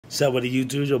What's up with the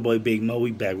YouTube? Your boy Big Mo.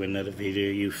 We back with another video.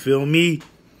 You feel me?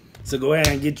 So go ahead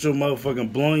and get your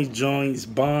motherfucking blowing joints,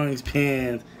 bongs,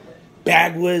 pins,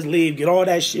 backwoods leaf. Get all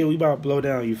that shit. We about to blow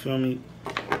down. You feel me?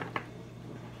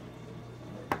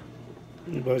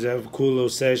 We about to have a cool little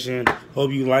session.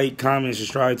 Hope you like, comment,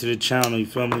 subscribe to the channel. You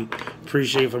feel me?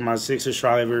 Appreciate it for my 6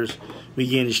 subscribers. We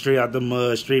getting it straight out the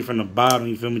mud, straight from the bottom.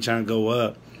 You feel me? Trying to go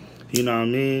up. You know what I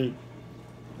mean?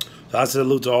 So I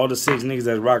salute to all the 6 niggas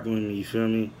that's rocking with me. You feel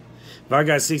me? If I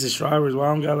got 6 subscribers, well,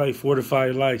 I don't got like 4 to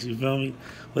 5 likes, you feel me?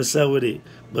 What's up with it?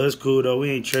 But it's cool, though.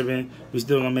 We ain't tripping. We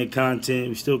still gonna make content.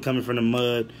 We still coming from the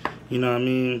mud. You know what I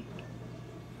mean?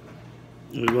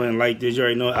 We go ahead and like this. You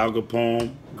already know Al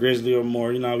Capone, Grizzly or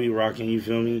more. You know how we rocking, you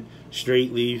feel me?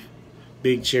 Straight leaf,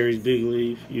 big cherries, big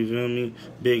leaf. You feel me?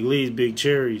 Big leaves, big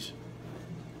cherries.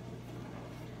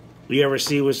 You ever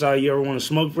see what side you ever want to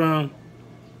smoke from?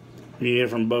 You hear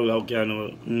from both. Okay, I know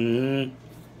it.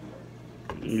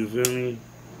 You feel me?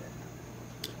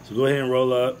 So go ahead and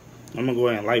roll up. I'm gonna go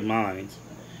ahead and light mine.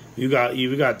 You got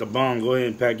the bomb. Go ahead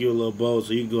and pack you a little bowl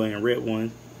so you can go ahead and rip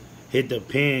one. Hit the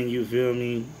pin. You feel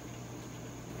me?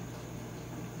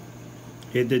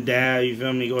 Hit the dab. You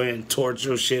feel me? Go ahead and torch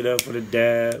your shit up for the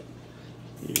dab.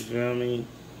 You feel me?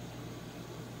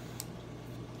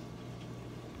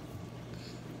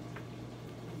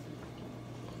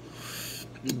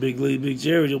 Big Lee, Big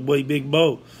Jerry, your boy Big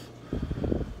Bo.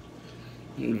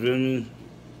 You feel me?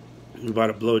 We about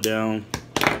to blow down.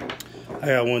 I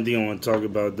got one thing I want to talk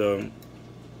about though.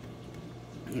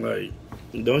 Like,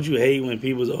 don't you hate when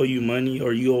people owe you money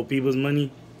or you owe people's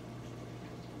money?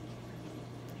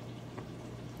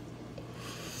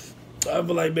 I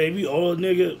feel like, baby, you owe a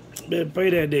nigga, better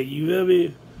pay that nigga. You feel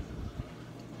me?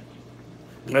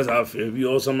 That's how I feel. If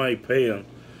you owe somebody, pay them.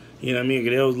 You know what I mean?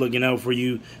 Because they was looking out for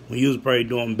you when you was probably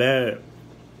doing bad.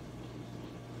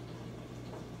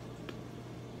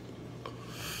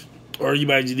 Or you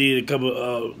might just need a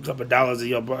couple dollars in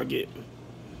your pocket.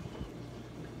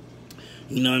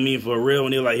 You know what I mean? For real,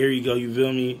 when they're like, here you go, you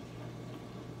feel me?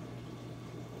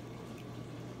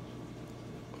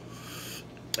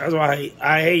 That's why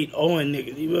I hate owing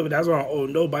niggas. You feel me? That's why I don't owe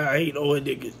nobody. I hate owing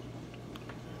niggas.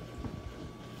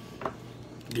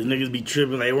 Because niggas be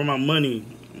tripping like, where my money?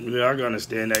 Yeah, I can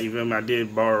understand that. You feel me? I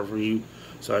did borrow from you,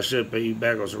 so I should pay you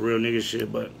back on some real nigga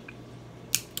shit, but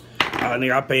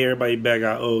nigga, I pay everybody back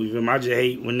I owe. You feel me? I just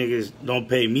hate when niggas don't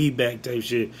pay me back type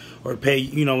shit. Or pay,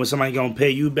 you know, when somebody gonna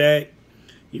pay you back.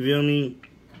 You feel me?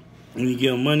 When you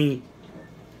give them money.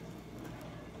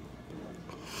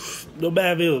 No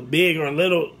matter if it was big or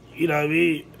little, you know what I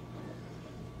mean?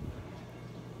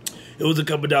 It was a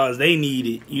couple dollars they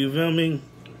needed. You feel me?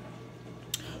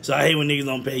 So I hate when niggas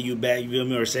don't pay you back, you feel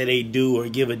me? Or say they do, or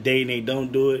give a date and they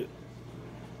don't do it.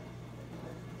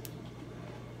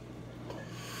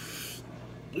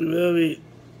 You feel me?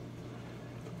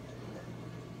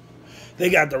 They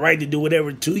got the right to do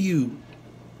whatever to you.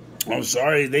 I'm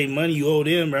sorry, they money you owe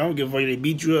them, bro. I don't give a fuck if they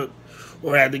beat you up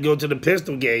or have to go to the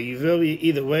pistol game. You feel me?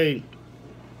 Either way,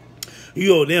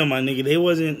 you owe them, my nigga. They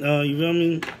wasn't, you feel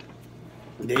me?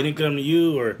 They didn't come to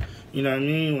you, or, you know what I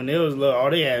mean? When they was little, all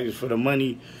they asked for the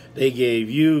money they gave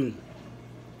you.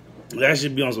 That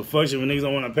should be on some fuck shit when niggas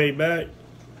don't want to pay back.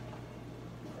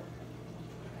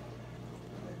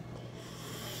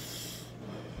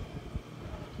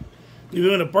 You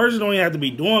feel me? The person don't even have to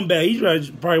be doing bad. He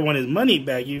probably want his money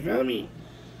back. You feel me?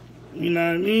 You know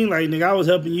what I mean? Like, nigga, I was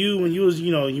helping you when you was,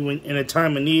 you know, you went in a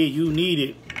time of need. You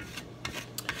needed.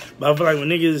 But I feel like when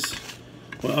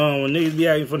niggas be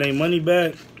asking for their money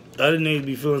back, other niggas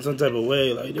be feeling some type of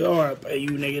way. Like, they don't want to pay you,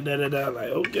 nigga, da-da-da.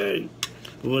 Like, okay.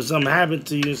 But when something happened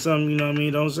to you or something, you know what I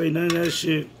mean? Don't say none of that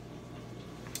shit.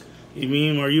 You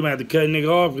mean? Or you might have to cut a nigga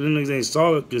off because them niggas ain't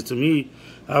solid. Because to me,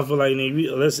 I feel like,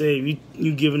 nigga, let's say if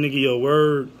you give a nigga your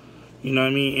word, you know what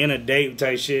I mean, in a date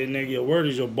type shit, nigga, your word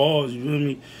is your balls, you feel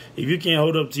me? If you can't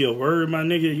hold up to your word, my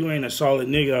nigga, you ain't a solid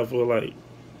nigga, I feel like.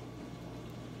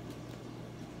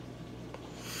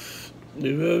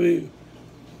 You feel me?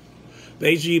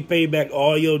 Make sure you pay back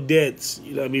all your debts,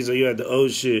 you know what I mean, so you have to owe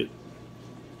shit.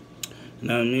 You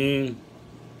know what I mean?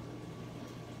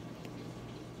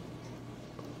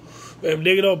 If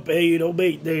nigga don't pay you, don't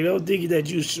think that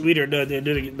you sweet or nothing.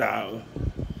 Nah.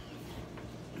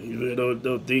 You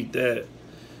don't think that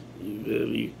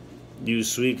you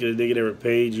sweet because nigga never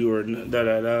paid you or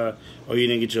da-da-da. Or you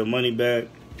didn't get your money back.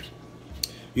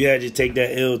 You had to take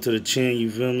that L to the chin,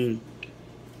 you feel me?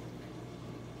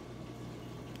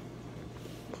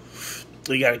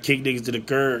 You gotta kick niggas to the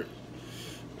curb.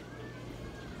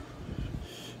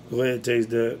 Go ahead and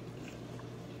taste that.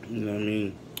 You know what I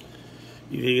mean?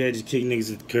 You gotta just kick niggas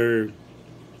to the curb.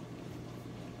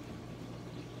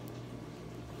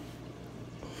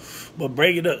 But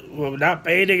break it up. Well, not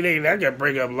pay nigga, that can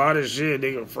break up a lot of shit,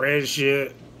 nigga.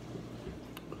 Friendship.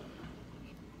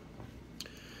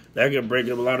 That can break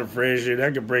up a lot of friendship.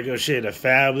 That can break up shit, the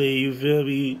family, you feel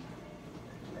me?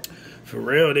 For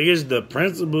real, nigga, it's the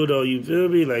principle, though, you feel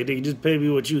me? Like, they just pay me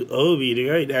what you owe me.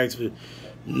 Nigga, I ain't ask for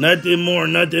nothing more,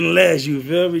 nothing less, you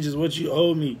feel me? Just what you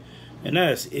owe me. And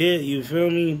that's it, you feel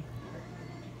me?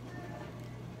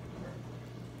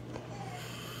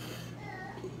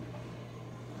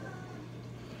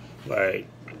 Like,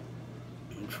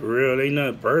 for real, they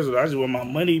nothing personal. I just want my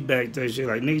money back, that shit.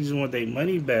 Like, niggas just want their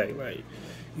money back. Like,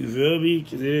 you feel me?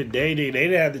 Because they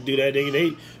didn't have to do that,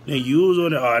 nigga. They use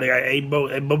on it. Oh, they got,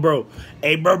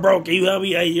 hey, bro, can you help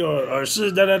me? Hey, or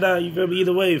sis, da. You feel me?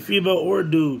 Either way, female or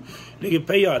dude, nigga,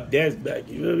 pay y'all debts back.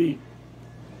 You feel me?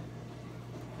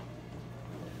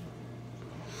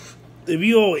 If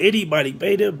you owe anybody,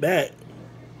 pay them back.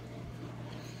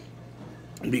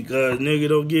 Because nigga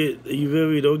don't get, you feel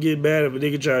me? Don't get mad if a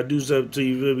nigga try to do something to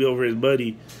you, feel me, over his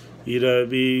buddy. You know what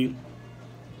I mean?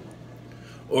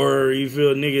 Or you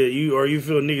feel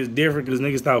niggas different because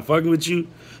niggas stop fucking with you.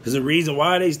 There's a reason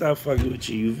why they stop fucking with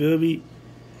you. You feel me?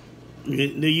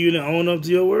 Nigga, you didn't own up to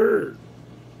your word.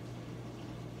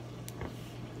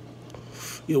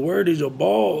 Your word is your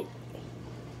balls.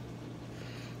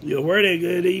 Your word ain't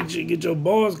good. You should get your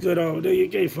balls cut off. Nigga, you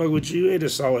can't fuck with you. You ain't a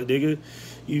solid nigga.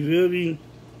 You feel me?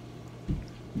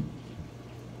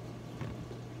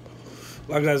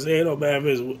 Like I said, no matter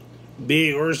if it's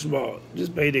big or small,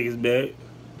 just pay niggas back.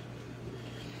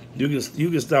 You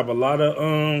can stop a lot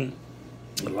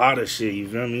of shit. You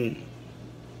feel me?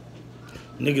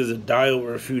 Niggas will die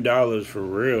over a few dollars for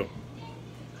real.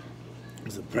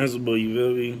 It's a principle. You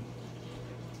feel me?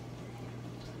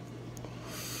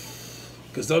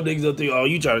 Cause some niggas don't think, oh,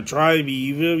 you try to try me.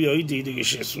 You feel me? Oh, you think nigga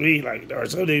shit sweet, like, or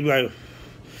some niggas be like,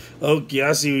 okay,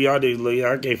 I see what y'all niggas look.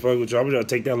 I can't fuck with you. I'm gonna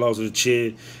take that loss to the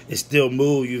chin and still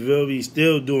move. You feel me?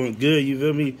 Still doing good. You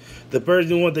feel me? The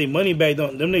person who want their money back,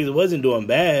 them niggas wasn't doing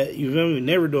bad. You feel me?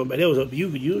 Never doing bad. They was up you,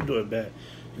 but you was doing bad.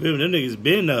 You feel me? Them niggas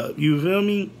been up. You feel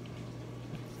me?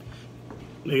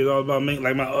 Niggas all about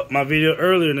like my video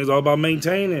earlier. Niggas all about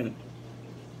maintaining.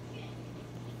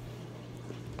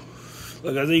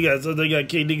 Like I said, you got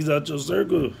kick niggas out your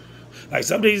circle. Like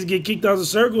some niggas get kicked out of the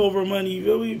circle over money. You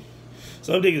feel me?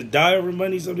 Some niggas die over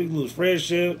money. Some niggas lose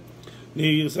friendship. Some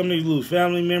niggas lose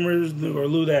family members or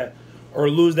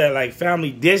lose that like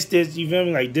family distance. You feel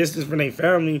me? Like distance from their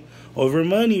family over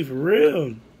money for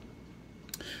real.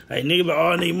 Like nigga, but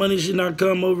all their money should not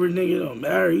come over. Nigga, it don't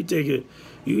matter. You take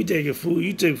food.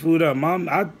 You took food out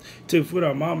I took food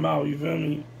out my mouth. You feel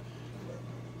me?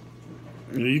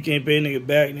 You can't pay a nigga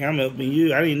back. Nigga, I'm helping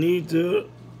you. I didn't need to.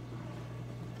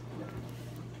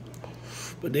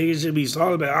 But niggas should be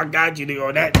solid about, I got you, nigga,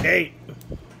 on that date.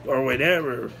 Or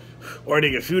whatever. Or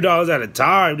nigga, a few dollars at a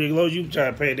time. Nigga, Lord, you try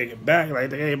to pay a nigga back.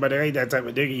 Like, anybody ain't that type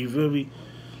of nigga, you feel me?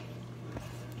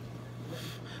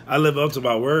 I live up to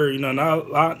my word. You know, not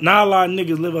a lot of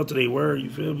niggas live up to their word, you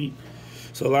feel me?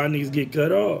 So a lot of niggas get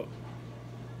cut off.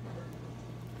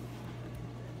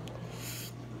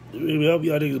 We help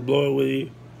y'all niggas blow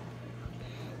away.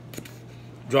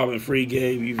 Dropping free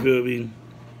game, you feel me?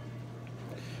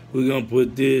 We're gonna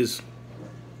put this,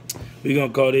 we're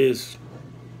gonna call this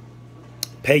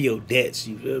pay your debts,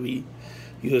 you feel me?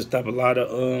 You gonna stop a lot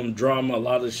of drama, a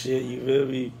lot of shit, you feel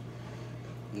me?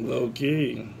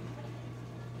 Okay.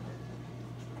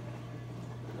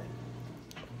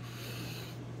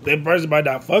 That person might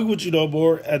not fuck with you no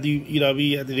more after you know what I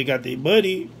mean, after they got their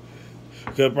money.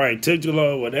 Cause probably took too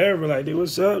long, whatever. Like, nigga,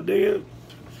 what's up, nigga?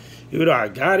 Even though I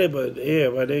got it, but yeah,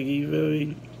 my nigga, you feel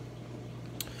me?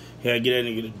 Yeah, get that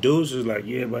nigga the deuce. It's like,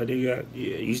 yeah, my nigga,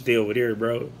 yeah, you stay over there,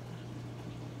 bro.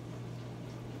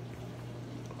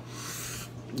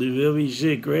 You feel me?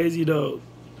 Shit crazy, though.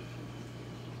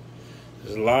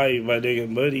 It's life, my nigga,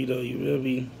 money, though, you feel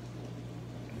me?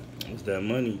 It's that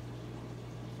money.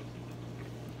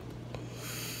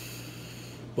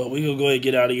 But we gonna go ahead and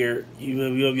get out of here. You feel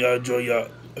me? We hope y'all enjoy y'all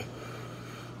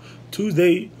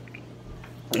Tuesday.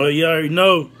 Oh, you already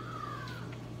know.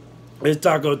 It's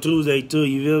Taco Tuesday, too.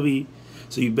 You feel me?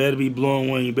 So you better be blowing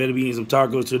one. You better be eating some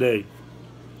tacos today.